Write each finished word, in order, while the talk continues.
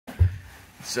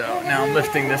So now I'm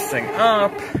lifting this thing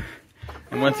up,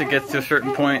 and once it gets to a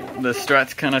certain point, the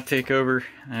struts kind of take over,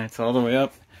 and it's all the way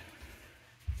up.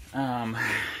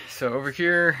 So over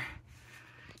here,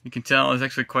 you can tell there's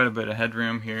actually quite a bit of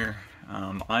headroom here.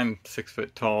 I'm 6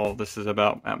 foot tall. This is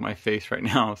about at my face right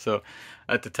now. So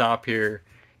at the top here,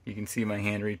 you can see my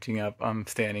hand reaching up. I'm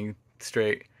standing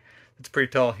straight. It's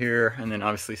pretty tall here, and then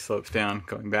obviously slopes down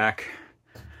going back.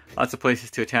 Lots of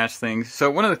places to attach things.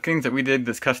 So one of the things that we did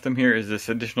that's custom here is this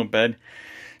additional bed.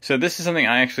 So this is something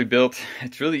I actually built.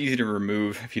 It's really easy to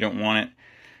remove if you don't want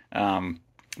it.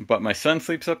 But my son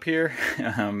sleeps up here.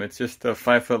 It's just a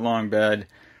 5 foot long bed,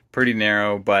 pretty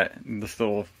narrow, but this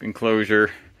little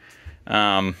enclosure,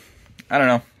 I don't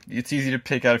know, it's easy to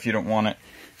take out if you don't want it.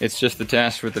 It's just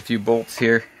attached with a few bolts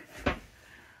here.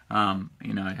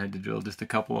 You know, I had to drill just a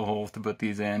couple of holes to put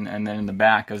these in, and then in the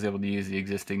back I was able to use the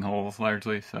existing holes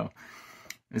largely, so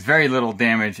there's very little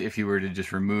damage if you were to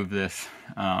just remove this.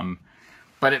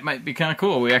 But it might be kind of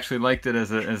cool. We actually liked it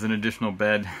as an additional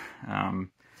bed.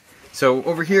 So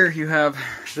over here you have,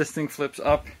 this thing flips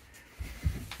up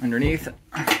underneath.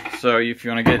 So if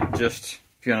you want to get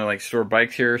if you want to like store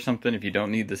bikes here or something, if you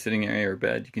don't need the sitting area or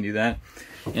bed, you can do that.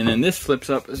 And then this flips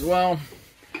up as well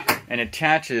and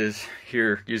attaches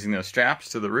here using those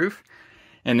straps to the roof.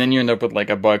 And then you end up with like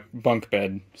a bunk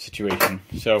bed situation.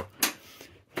 So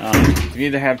you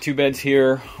either have 2 beds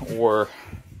here, or,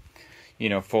 you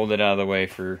know, fold it out of the way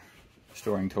for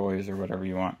storing toys or whatever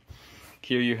you want.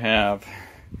 Here you have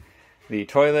the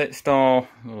toilet stall,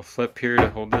 a little flip here to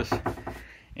hold this,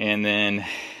 and then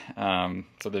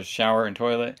so there's shower and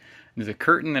toilet. There's a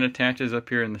curtain that attaches up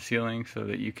here in the ceiling so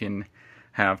that you can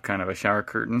have kind of a shower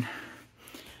curtain.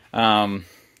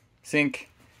 Sink,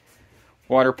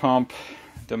 water pump,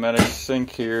 Dometic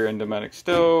sink here, and Dometic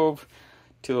stove,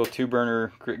 2 little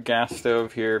 2-burner gas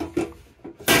stove here.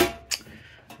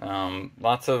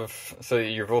 Lots of, so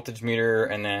your voltage meter,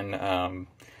 and then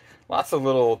lots of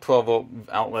little 12-volt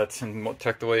outlets and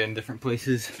tucked away in different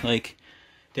places. Like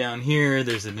down here,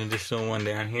 there's an additional one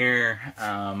down here.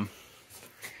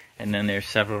 And then there's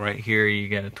several right here. You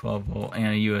got a 12-volt and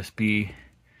a USB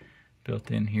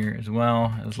built in here as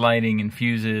well. There's lighting and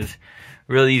fuses.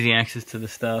 Really easy access to the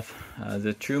stuff.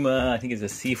 The Truma, I think, is a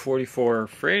C44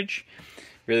 fridge.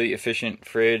 Really efficient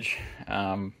fridge.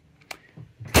 And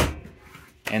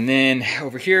then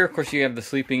over here, of course, you have the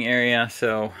sleeping area,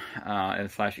 so and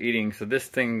 / eating. So this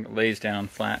thing lays down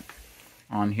flat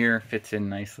on here, fits in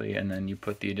nicely, and then you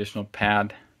put the additional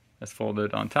pad that's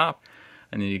folded on top,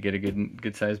 and then you get a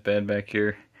good sized bed back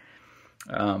here.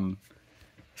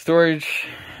 Storage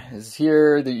is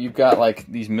here. That you've got like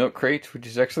these milk crates, which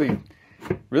is actually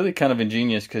really kind of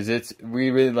ingenious because we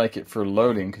really like it for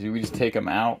loading, because we just take them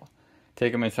out.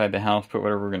 Take them inside the house, put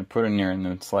whatever we're going to put in here, and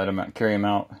then slide them out, carry them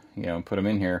out, you know, put them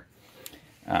in here.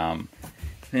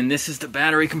 Then this is the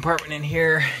battery compartment in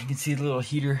here. You can see the little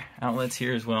heater outlets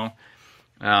here as well.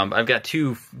 I've got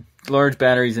 2 large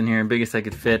batteries in here, biggest I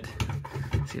could fit.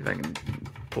 Let's see if I can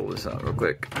pull this out real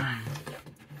quick.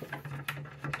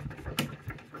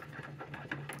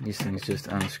 These things just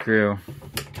unscrew.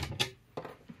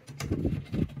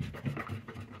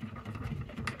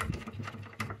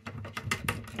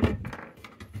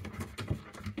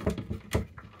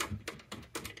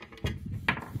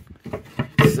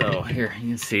 So here you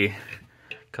can see a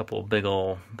couple big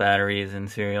old batteries in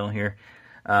serial here.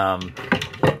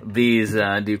 These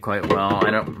do quite well. I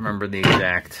don't remember the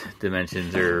exact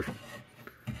dimensions or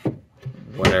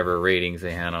whatever ratings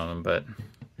they had on them, but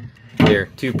they're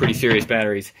 2 pretty serious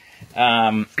batteries.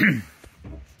 Again,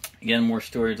 more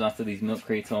storage off of these milk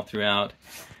crates all throughout.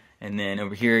 And then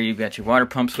over here you've got your water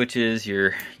pump switches,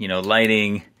 your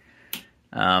lighting.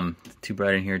 Too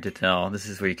bright in here to tell. This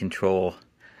is where you control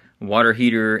water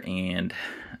heater and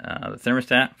the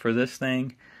thermostat for this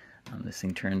thing. This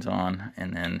thing turns on,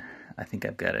 and then I think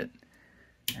I've got it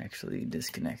actually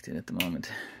disconnected at the moment.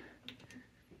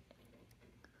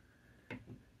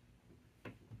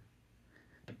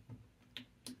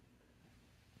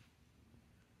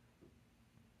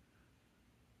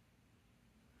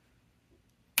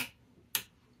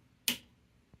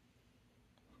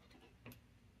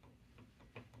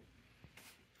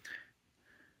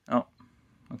 Oh,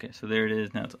 okay, so there it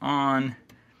is. Now it's on.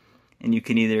 And you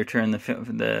can either turn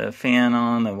the fan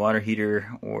on, the water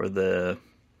heater, or the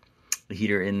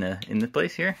heater in the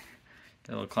place here.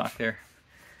 Got a little clock there.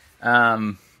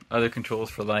 Other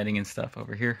controls for lighting and stuff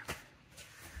over here.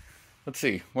 Let's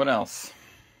see, what else?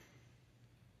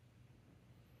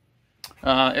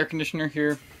 Air conditioner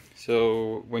here.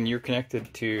 So when you're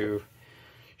connected to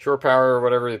shore power or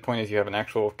whatever. The point is you have an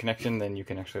actual connection, then you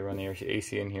can actually run the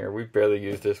AC in here. We barely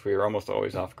use this. We are almost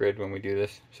always off grid when we do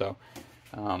this, so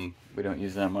we don't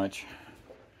use that much.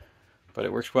 But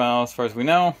it works well as far as we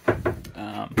know.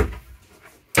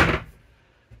 That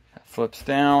flips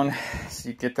down, so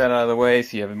you get that out of the way,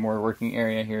 so you have a more working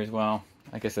area here as well.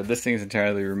 Like I said, this thing is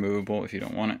entirely removable if you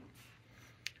don't want it.